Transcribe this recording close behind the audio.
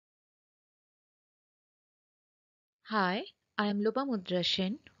Hi, I am Lopamudra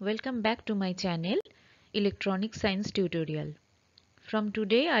Sen. Welcome back to my channel Electronic Science Tutorial. From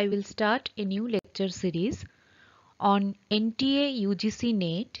today I will start a new lecture series on NTA UGC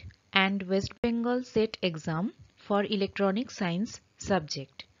NET and West Bengal SET exam for Electronic Science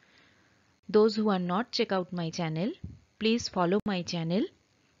subject. Those who are not check out my channel, please follow my channel.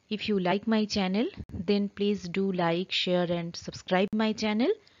 If you like my channel, then please do like, share and subscribe my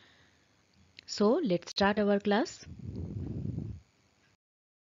channel. So let's start our class.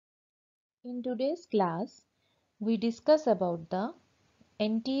 In today's class, we discuss about the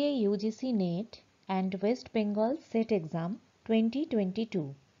NTA UGC NET and West Bengal SET exam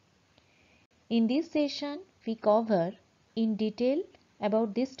 2022. In this session, we cover in detail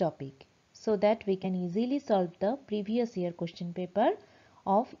about this topic so that we can easily solve the previous year question paper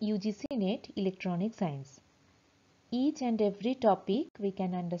of UGC NET Electronic Science. Each and every topic we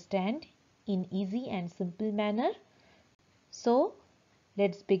can understand in easy and simple manner. So,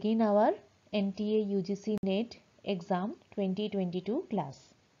 let's begin our NTA UGC NET exam 2022 class.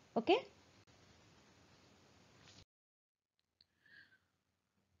 Okay.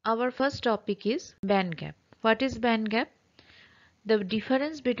 Our first topic is band gap. What is band gap? The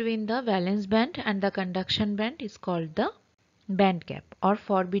difference between the valence band and the conduction band is called the band gap or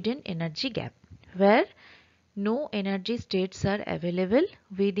forbidden energy gap, where no energy states are available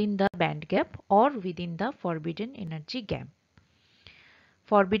within the band gap or within the forbidden energy gap.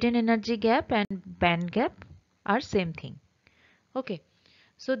 Forbidden energy gap and band gap are same thing. Okay,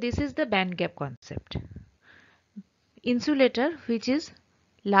 so this is the band gap concept. Insulator, which is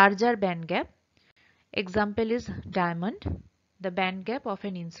larger band gap. Example is diamond. The band gap of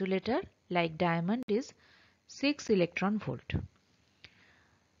an insulator like diamond is 6 electron volt.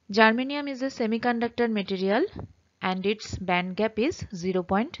 Germanium is a semiconductor material and its band gap is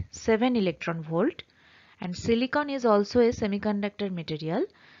 0.7 electron volt, and silicon is also a semiconductor material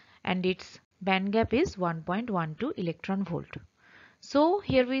and its band gap is 1.12 electron volt. So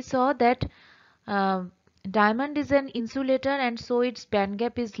here we saw that diamond is an insulator and so its band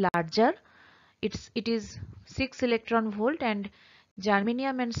gap is larger. It is 6 electron volt, and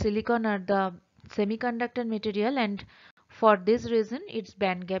germanium and silicon are the semiconductor material, and for this reason its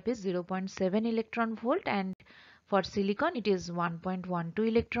band gap is 0.7 electron volt, and for silicon it is 1.12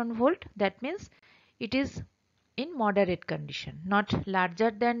 electron volt. That means it is in moderate condition, not larger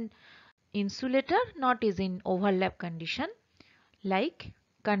than insulator, not is in overlap condition like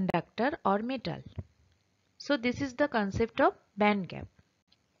conductor or metal. So this is the concept of band gap,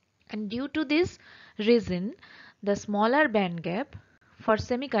 and due to this reason the smaller band gap for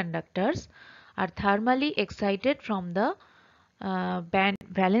semiconductors are thermally excited from the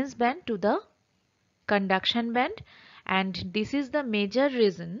valence band to the conduction band, and this is the major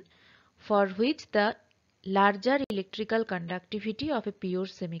reason for which the larger electrical conductivity of a pure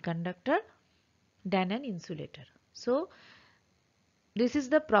semiconductor than an insulator. So this is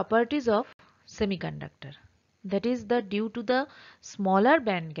the properties of semiconductor, that is the due to the smaller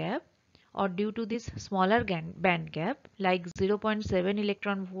band gap or due to this smaller band gap like 0.7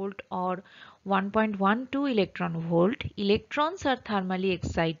 electron volt or 1.12 electron volt, electrons are thermally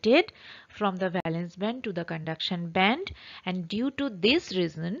excited from the valence band to the conduction band, and due to this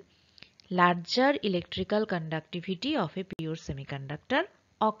reason larger electrical conductivity of a pure semiconductor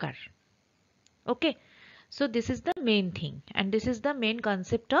occur. Okay, so this is the main thing and this is the main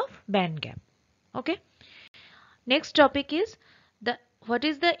concept of band gap. Okay, next topic is what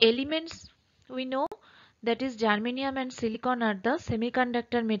is the elements. We know that is germanium and silicon are the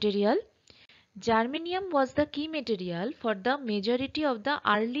semiconductor material. Germanium was the key material for the majority of the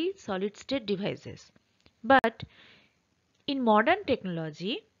early solid state devices, but in modern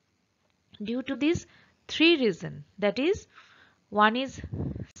technology, due to these three reasons, that is, one is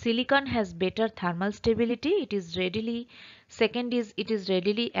silicon has better thermal stability, it is readily, second is it is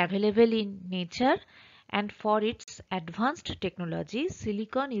readily available in nature, and for its advanced technology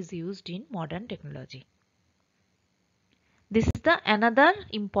silicon is used in modern technology. This is the another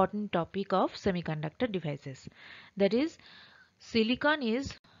important topic of semiconductor devices, that is silicon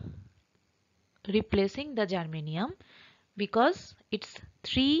is replacing the germanium because its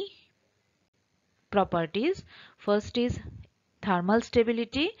three properties. First is thermal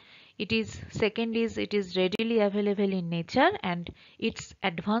stability, it is second is it is readily available in nature, and its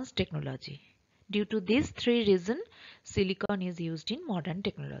advanced technology. Due to these three reasons silicon is used in modern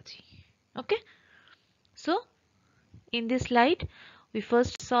technology. Okay, so in this slide we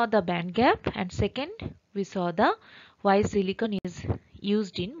first saw the band gap, and second we saw the why silicon is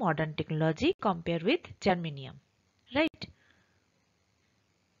used in modern technology compared with germanium, right?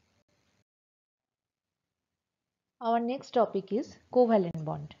 Our next topic is covalent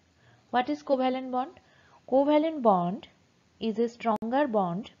bond. What is covalent bond? Covalent bond is a stronger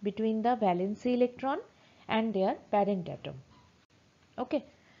bond between the valence electron and their parent atom. Okay.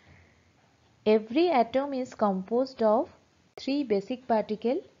 Every atom is composed of three basic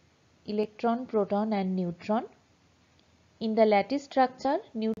particles: electron, proton and neutron. In the lattice structure,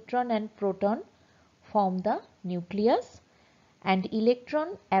 neutron and proton form the nucleus and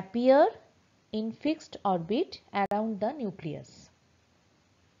electron appear in fixed orbit around the nucleus.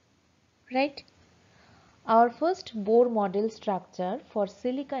 Right? Our first Bohr model structure for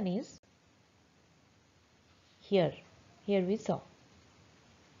silicon is here. Here we saw.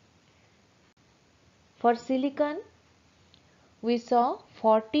 For silicon, we saw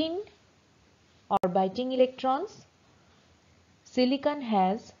 14 orbiting electrons. Silicon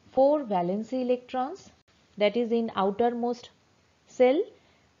has 4 valence electrons, that is in outermost shell,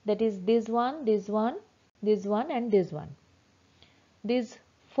 that is this one, this one, this one and this one. These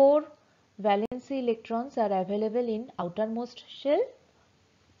 4 valence electrons are available in outermost shell,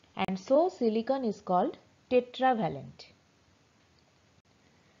 and so silicon is called tetravalent.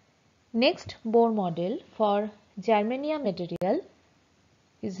 Next Bohr model for germanium material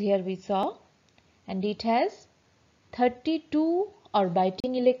is here we saw, and it has 32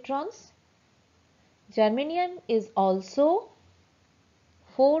 orbiting electrons. Germanium is also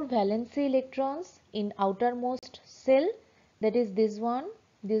 4 valence electrons in outermost shell, that is this one,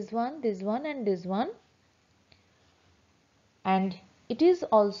 this one, this one and this one, and it is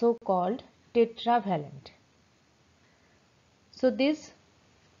also called tetravalent. So these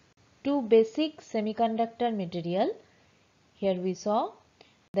two basic semiconductor material here we saw,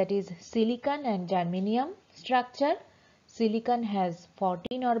 that is silicon and germanium structure. Silicon has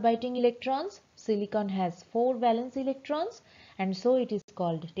 14 orbiting electrons, silicon has 4 valence electrons, and so it is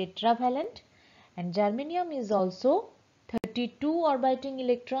called tetravalent. And germanium is also 32 orbiting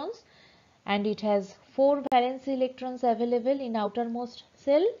electrons and it has 4 valence electrons available in outermost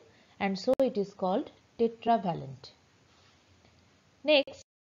shell, and so it is called tetravalent. Next,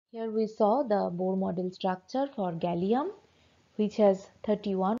 here we saw the Bohr model structure for gallium, which has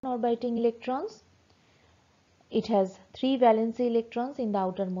 31 orbiting electrons. It has 3 valence electrons in the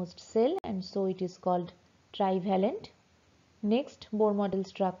outermost shell, and so it is called trivalent. Next Bohr model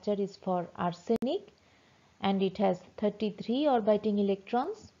structure is for arsenic, and it has 33 orbiting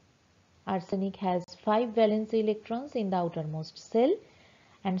electrons. Arsenic has 5 valence electrons in the outermost shell,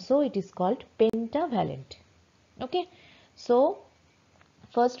 and so it is called pentavalent. Okay, so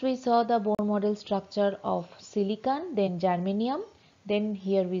first we saw the Bohr model structure of silicon, then germanium, then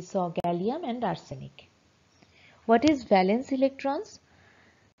here we saw gallium and arsenic. What is valence electrons?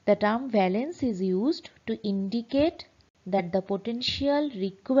 The term valence is used to indicate that the potential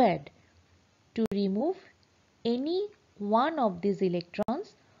required to remove any one of these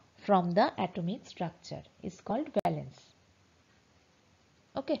electrons from the atomic structure is called valence.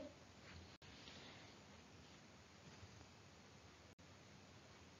 Okay.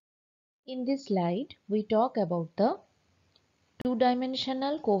 In this slide, we talk about the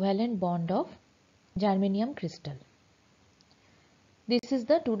two-dimensional covalent bond of germanium crystal. This is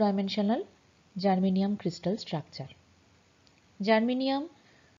the two-dimensional germanium crystal structure. Germanium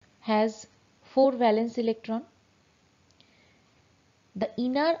has 4 valence electron. The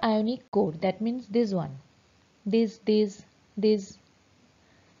inner ionic core, that means this one, this,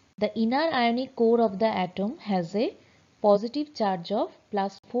 the inner ionic core of the atom has a positive charge of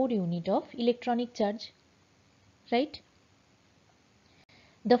 +4 unit of electronic charge, right?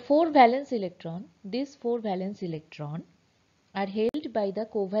 The 4 valence electron, these 4 valence electron are held by the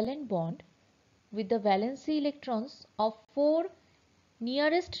covalent bond with the valency electrons of 4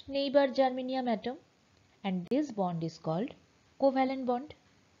 nearest neighbor germanium atom, and this bond is called covalent bond,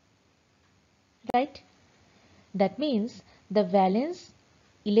 right? That means the valence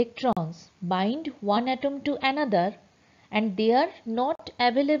electrons bind one atom to another and they are not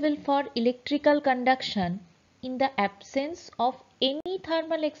available for electrical conduction in the absence of any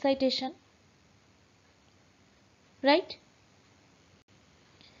thermal excitation, right?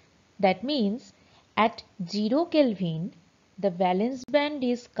 That means at 0 Kelvin the valence band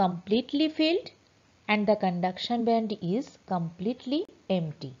is completely filled and the conduction band is completely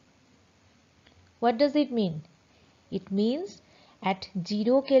empty. What does it mean? It means at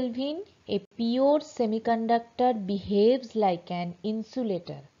 0 Kelvin a pure semiconductor behaves like an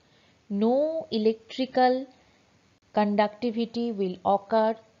insulator. No electrical conductivity will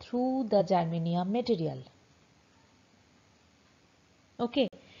occur through the germanium material. Okay,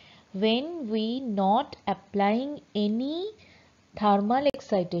 when we not applying any thermal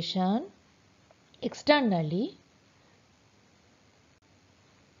excitation externally,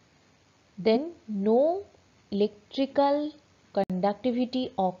 then no electrical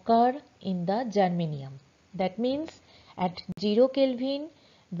conductivity occur in the germanium. That means at 0 Kelvin,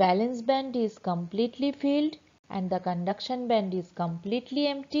 valence band is completely filled and the conduction band is completely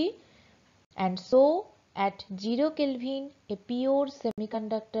empty, and so at 0 Kelvin a pure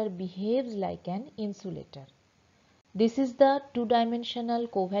semiconductor behaves like an insulator. This is the two-dimensional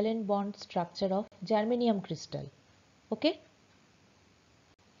covalent bond structure of germanium crystal. Okay.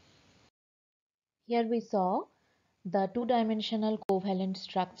 Here we saw the two-dimensional covalent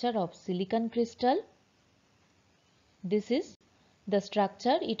structure of silicon crystal. This is the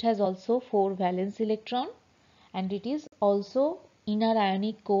structure. It has also 4 valence electron and it is also inner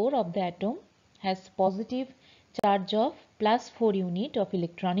ionic core of the atom, has positive charge of +4 unit of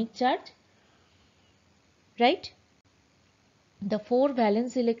electronic charge, right? The 4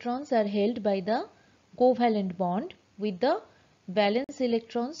 valence electrons are held by the covalent bond with the valence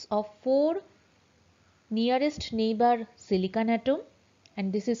electrons of 4 nearest neighbor silicon atom,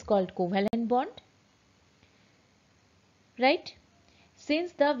 and this is called covalent bond, right?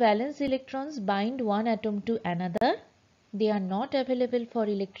 Since the valence electrons bind one atom to another, they are not available for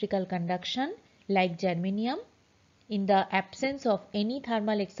electrical conduction like germanium in the absence of any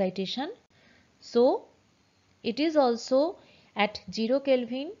thermal excitation. So it is also at 0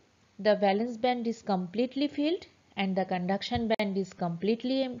 Kelvin, the valence band is completely filled and the conduction band is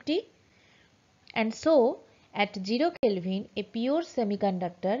completely empty. And so at 0 Kelvin, a pure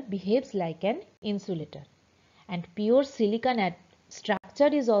semiconductor behaves like an insulator, and pure silicon structure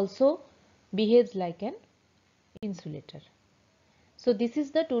is also behaves like an insulator. So this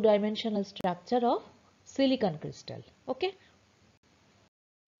is the two-dimensional structure of silicon crystal. Okay.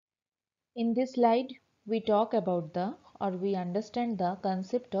 In this slide, we talk about we understand the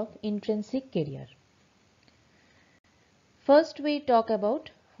concept of intrinsic carrier. First, we talk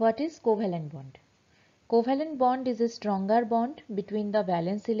about what is covalent bond. Covalent bond is a stronger bond between the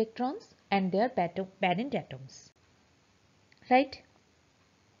valence electrons and their parent atoms, right?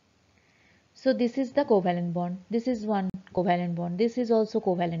 So this is the covalent bond. This is one covalent bond. This is also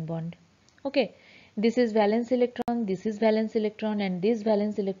covalent bond. Okay. This is valence electron, this is valence electron, and this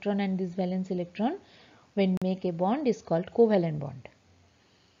valence electron and this valence electron when make a bond is called covalent bond.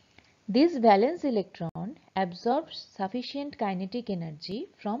 This valence electron absorbs sufficient kinetic energy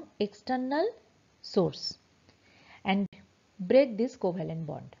from external source and break this covalent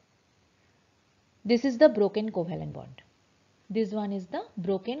bond. This is the broken covalent bond. This one is the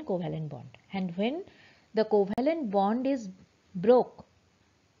broken covalent bond, and when the covalent bond is broke,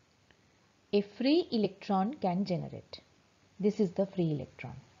 a free electron can generate. This is the free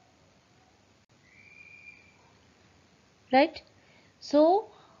electron, right? So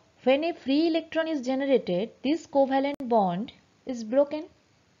when a free electron is generated, this covalent bond is broken,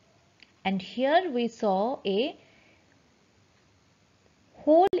 and here we saw a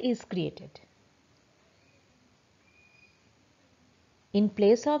hole is created. In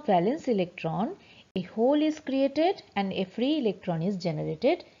place of valence electron, a hole is created and a free electron is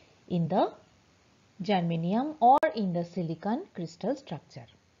generated in the germanium or in the silicon crystal structure.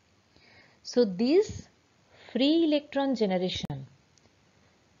 So this free electron generation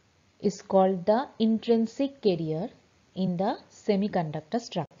is called the intrinsic carrier in the semiconductor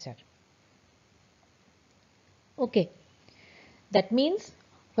structure. Okay, that means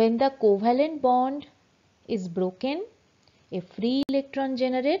when the covalent bond is broken, a free electron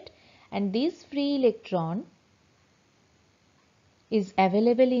generates, and this free electron is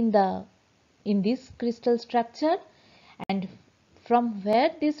available in this crystal structure, and from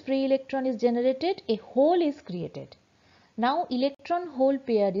where this free electron is generated, a hole is created. Now electron hole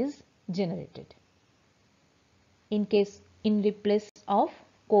pair is generated in replace of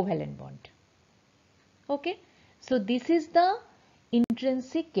covalent bond. Okay, so this is the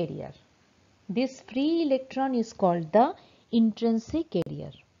intrinsic carrier. This free electron is called the intrinsic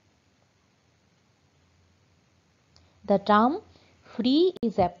carrier. The term free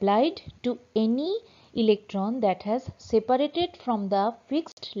is applied to any electron that has separated from the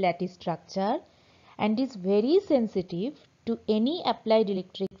fixed lattice structure and is very sensitive to any applied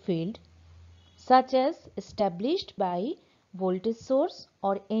electric field, such as established by voltage source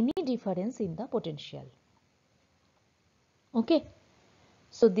or any difference in the potential. Okay,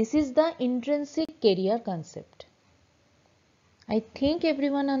 so this is the intrinsic carrier concept. I think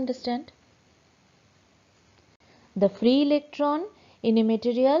everyone understand. The free electron in a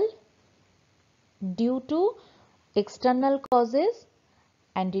material due to external causes,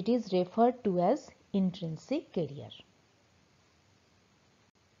 and it is referred to as intrinsic carrier.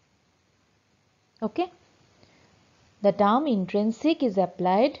 Okay. The term intrinsic is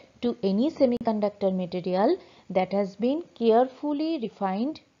applied to any semiconductor material that has been carefully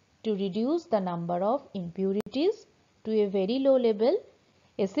refined to reduce the number of impurities to a very low level,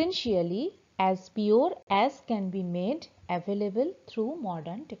 essentially as pure as can be made available through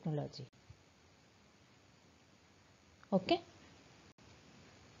modern technology. Okay.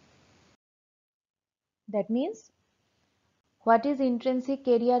 That means, what is intrinsic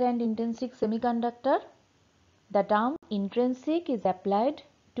carrier and intrinsic semiconductor? The term intrinsic is applied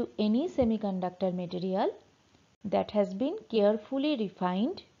to any semiconductor material that has been carefully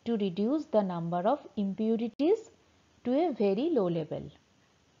refined to reduce the number of impurities to a very low level.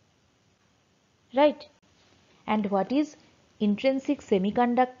 Right? And what is intrinsic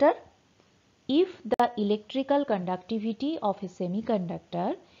semiconductor? If the electrical conductivity of a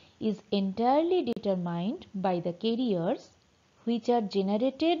semiconductor is entirely determined by the carriers which are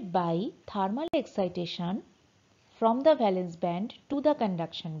generated by thermal excitation from the valence band to the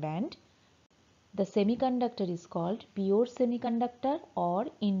conduction band, the semiconductor is called pure semiconductor or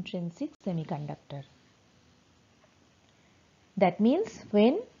intrinsic semiconductor. That means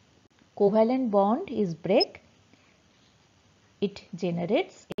when covalent bond is break, it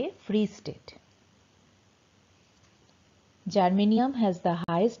generates a free state. Germanium has the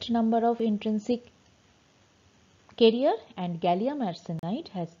highest number of intrinsic carrier and gallium arsenide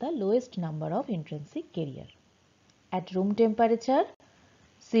has the lowest number of intrinsic carrier. At room temperature,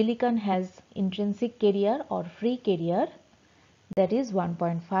 silicon has intrinsic carrier or free carrier, that is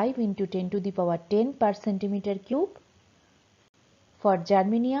 1.5 into 10 to the power 10 per centimeter cube. For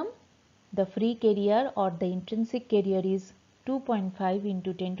germanium, the free carrier or the intrinsic carrier is 2.5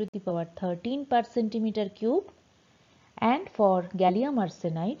 into 10 to the power 13 per centimeter cube. And for gallium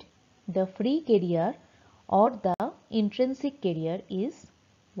arsenide, the free carrier or the intrinsic carrier is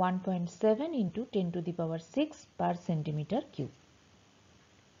 1.7 into 10 to the power 6 per centimeter cube.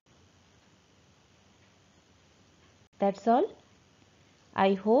 That's all.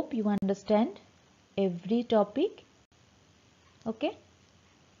 I hope you understand every topic. Okay.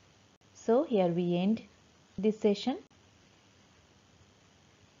 So here we end this session.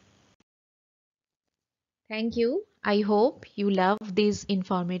 Thank you. I hope you love this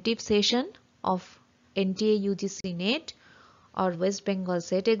informative session of NTA UGC NET or West Bengal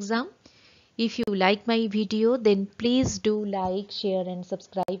SET exam. If you like my video then please do like, share and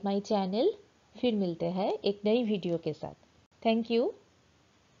subscribe my channel. फिर मिलते हैं एक नई video के साथ. Thank you.